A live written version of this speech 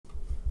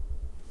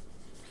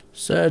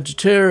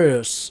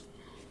Sagittarius,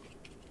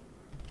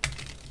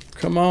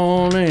 come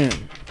on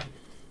in.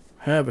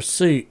 Have a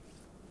seat.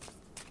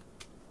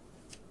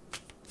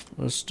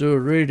 Let's do a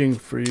reading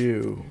for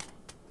you.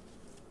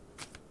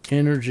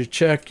 Energy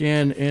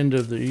check-in, end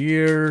of the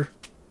year.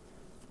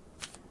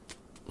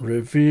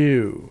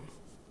 Review.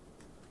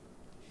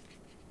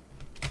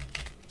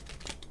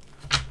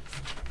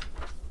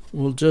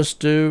 We'll just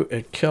do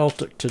a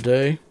Celtic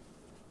today.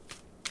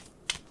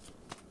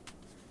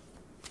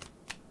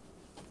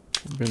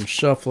 I've been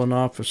shuffling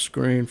off a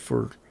screen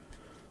for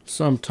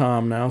some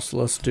time now, so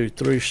let's do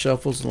 3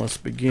 shuffles and let's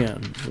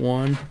begin.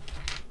 1,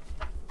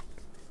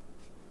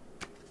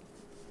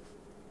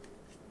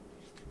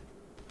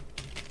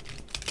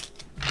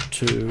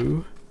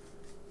 2,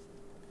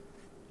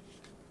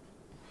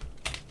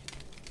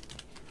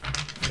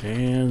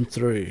 and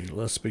 3.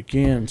 Let's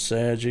begin,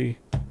 Saggy.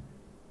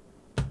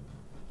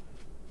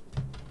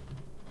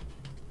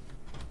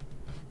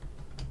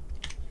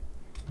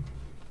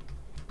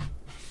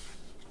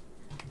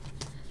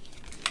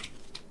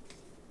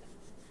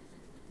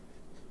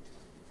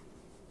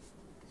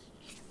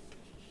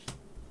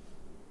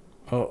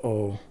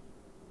 Uh-oh.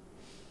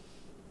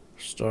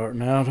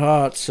 Starting out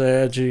hot,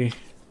 Saggy.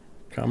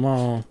 Come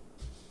on.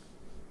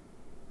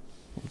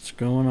 What's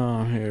going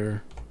on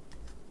here?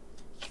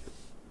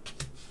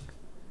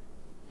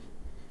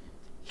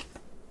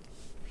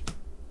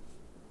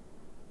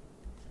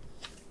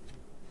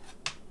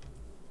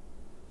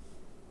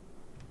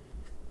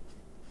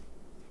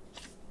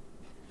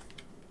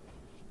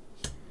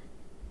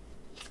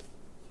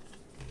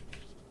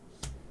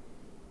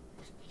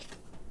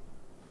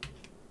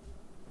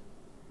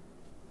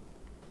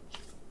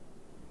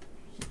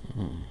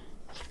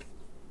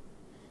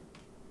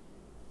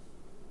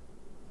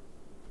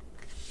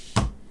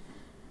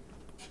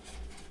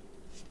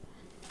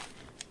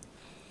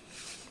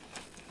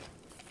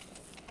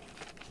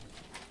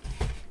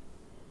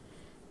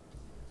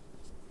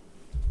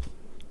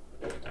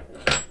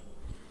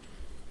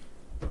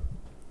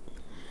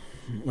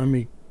 Let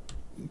me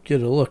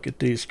get a look at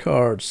these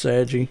cards,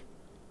 Saggy.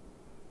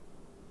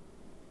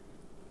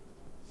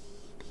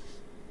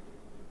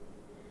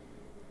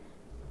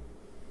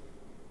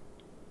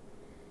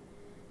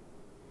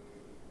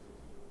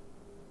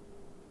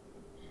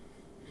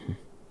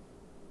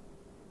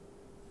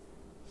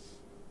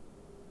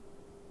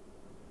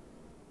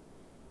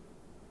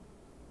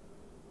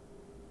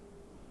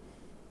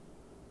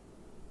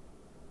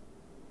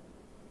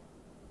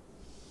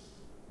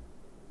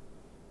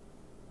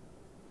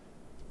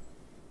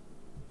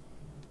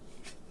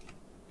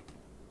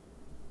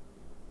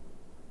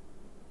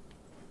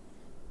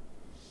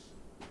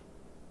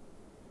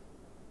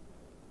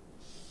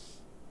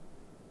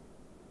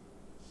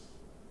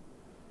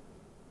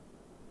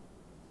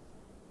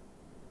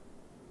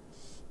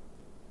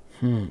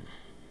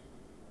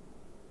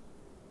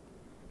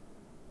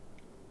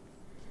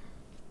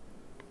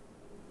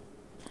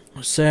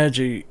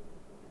 Saggy,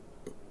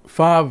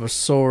 5 of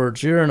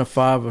Swords. You're in a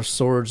 5 of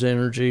Swords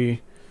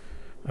energy.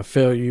 I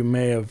feel you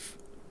may have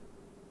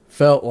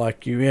felt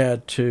like you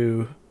had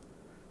to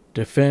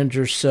defend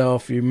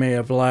yourself. You may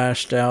have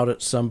lashed out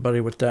at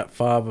somebody with that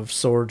 5 of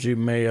Swords. You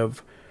may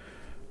have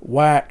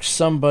whacked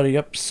somebody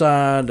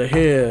upside the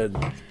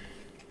head,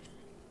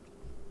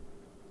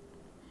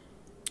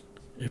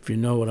 if you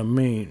know what I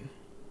mean.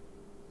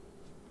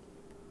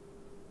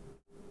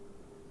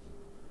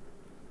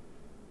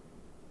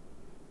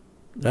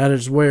 That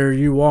is where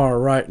you are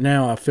right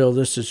now. I feel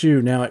this is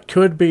you. Now, it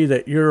could be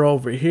that you're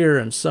over here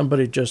and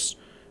somebody just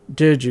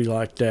did you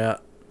like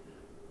that.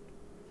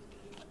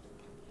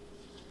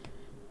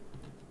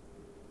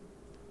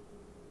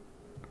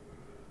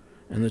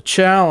 And the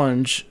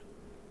challenge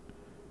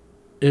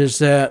is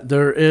that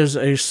there is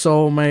a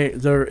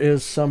soulmate. There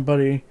is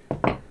somebody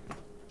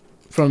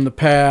from the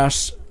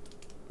past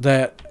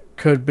that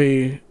could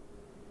be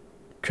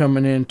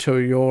coming into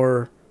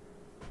your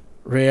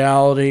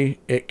reality.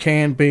 It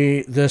can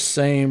be this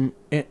same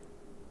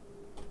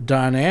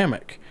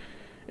dynamic.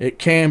 It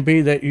can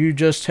be that you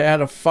just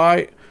had a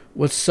fight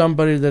with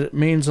somebody that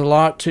means a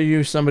lot to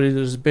you, somebody that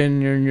has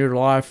been in your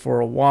life for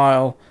a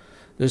while.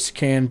 This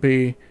can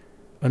be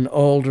an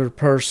older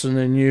person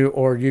than you,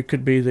 or you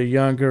could be the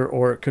younger,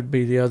 or it could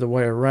be the other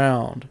way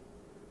around.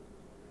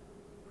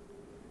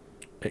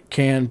 It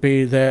can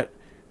be that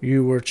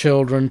you were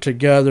children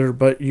together,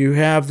 but you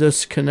have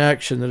this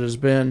connection that has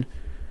been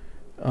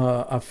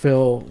I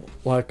feel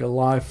like a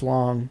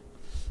lifelong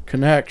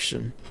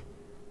connection.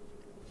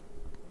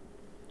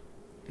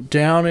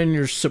 Down in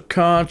your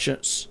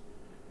subconscious,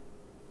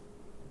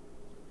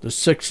 the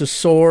 6 of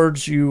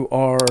Swords, you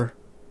are,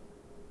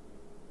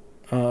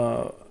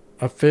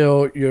 I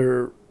feel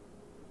your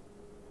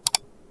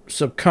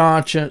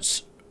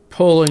subconscious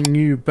pulling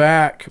you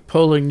back,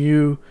 pulling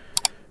you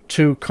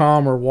to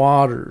calmer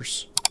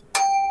waters,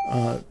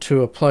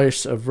 to a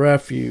place of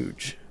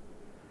refuge.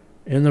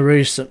 In the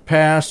recent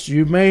past,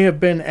 you may have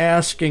been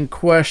asking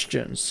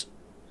questions.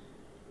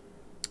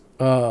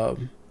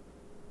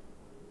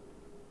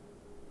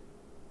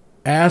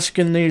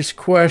 Asking these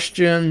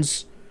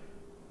questions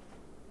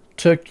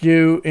took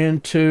you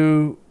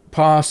into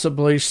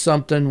possibly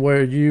something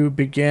where you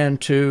began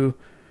to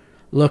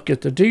look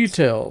at the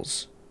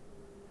details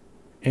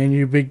and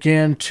you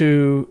began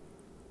to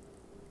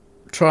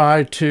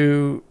try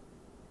to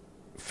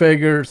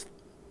figure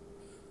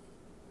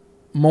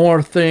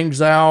more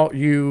things out.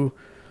 You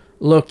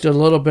looked a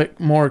little bit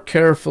more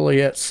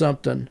carefully at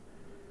something.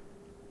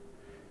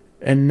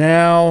 And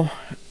now,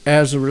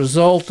 as a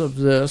result of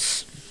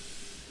this,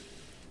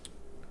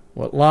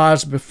 what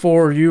lies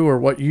before you, or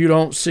what you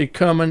don't see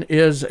coming,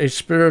 is a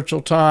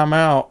spiritual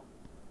timeout.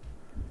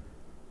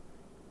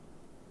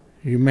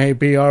 You may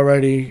be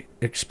already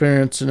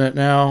experiencing it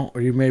now,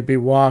 or you may be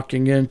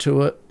walking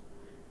into it.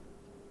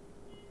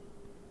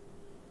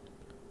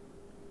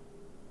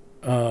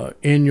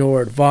 In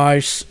your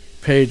advice,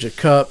 Page of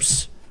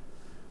Cups,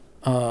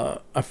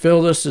 I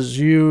feel this is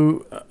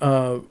you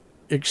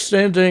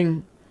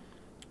extending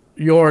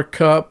your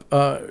cup,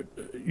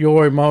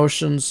 your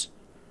emotions.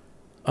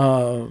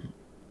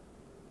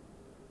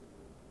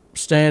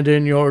 Stand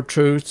in your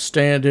truth,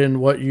 stand in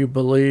what you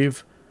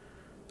believe,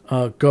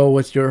 go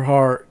with your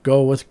heart,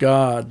 go with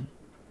God.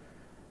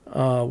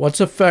 What's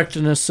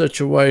affecting this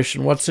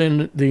situation? What's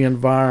in the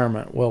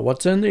environment? Well,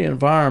 what's in the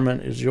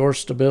environment is your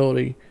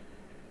stability,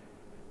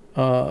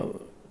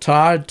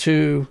 tied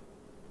to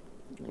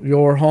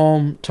your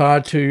home,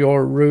 tied to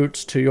your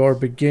roots, to your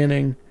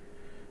beginning,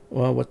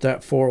 well, with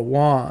that Four of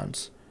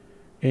Wands.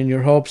 In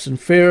your hopes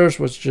and fears,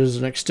 which is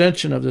an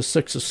extension of the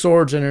Six of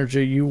Swords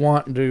energy, you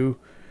want to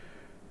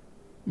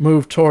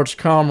move towards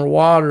calmer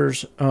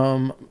waters,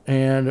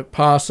 and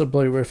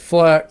possibly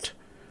reflect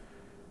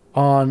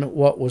on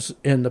what was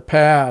in the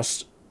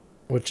past,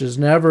 which is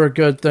never a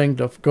good thing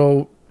to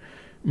go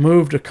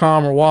move to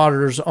calmer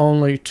waters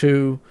only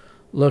to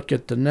look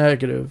at the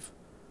negative.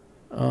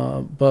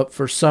 But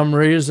for some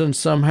reason,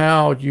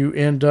 somehow, you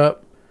end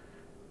up,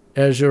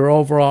 as your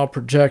overall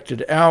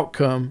projected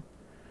outcome,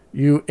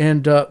 you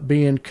end up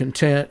being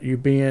content, you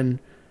being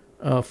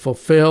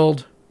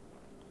fulfilled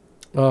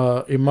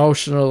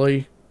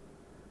emotionally.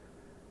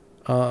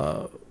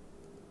 You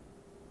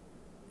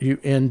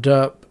end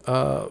up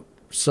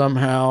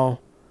somehow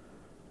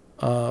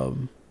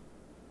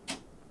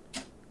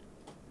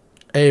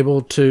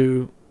able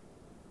to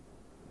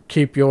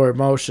keep your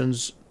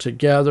emotions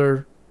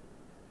together.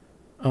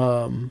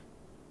 I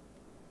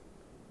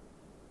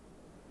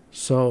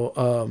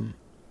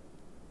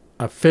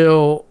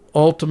feel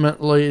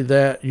ultimately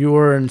that you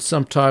are in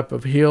some type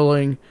of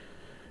healing.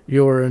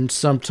 You are in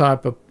some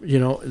type of,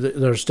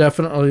 there's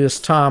definitely this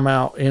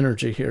timeout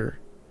energy here.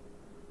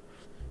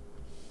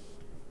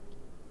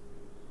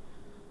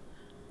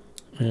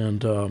 And,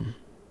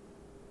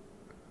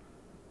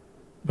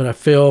 but I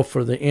feel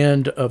for the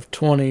end of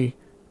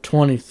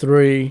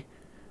 2023,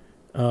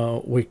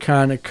 we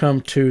kind of come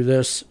to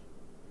this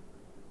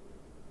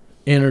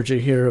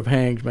energy here of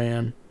Hanged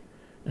Man,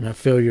 and I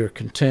feel you're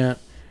content,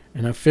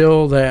 and I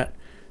feel that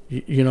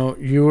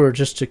you are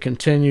just to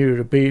continue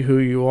to be who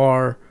you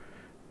are,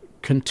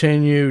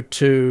 continue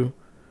to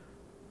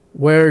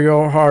wear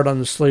your heart on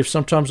the sleeve.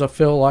 Sometimes I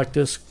feel like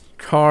this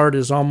card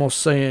is almost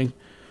saying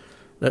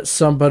that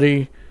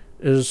somebody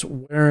is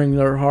wearing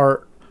their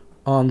heart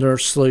on their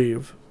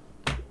sleeve.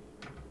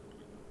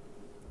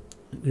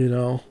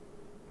 I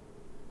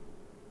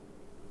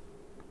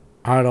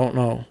don't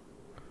know,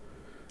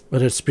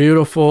 but it's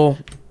beautiful.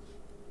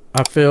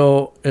 I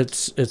feel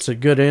it's a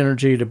good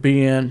energy to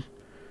be in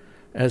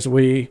as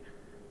we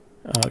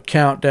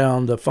count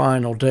down the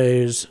final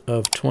days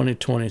of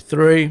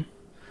 2023.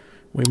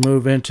 We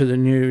move into the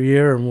new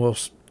year, and we'll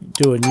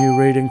do a new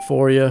reading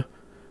for you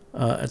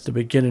at the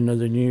beginning of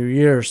the new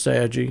year,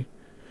 Saggy.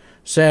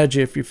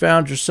 Saggy, if you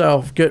found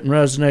yourself getting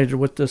resonated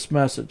with this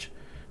message,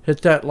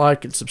 hit that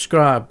like and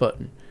subscribe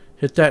button.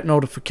 Hit that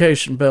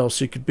notification bell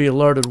so you could be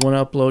alerted when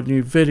I upload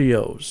new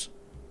videos.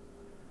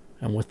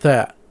 And with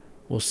that,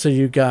 we'll see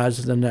you guys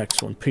in the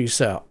next one.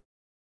 Peace out.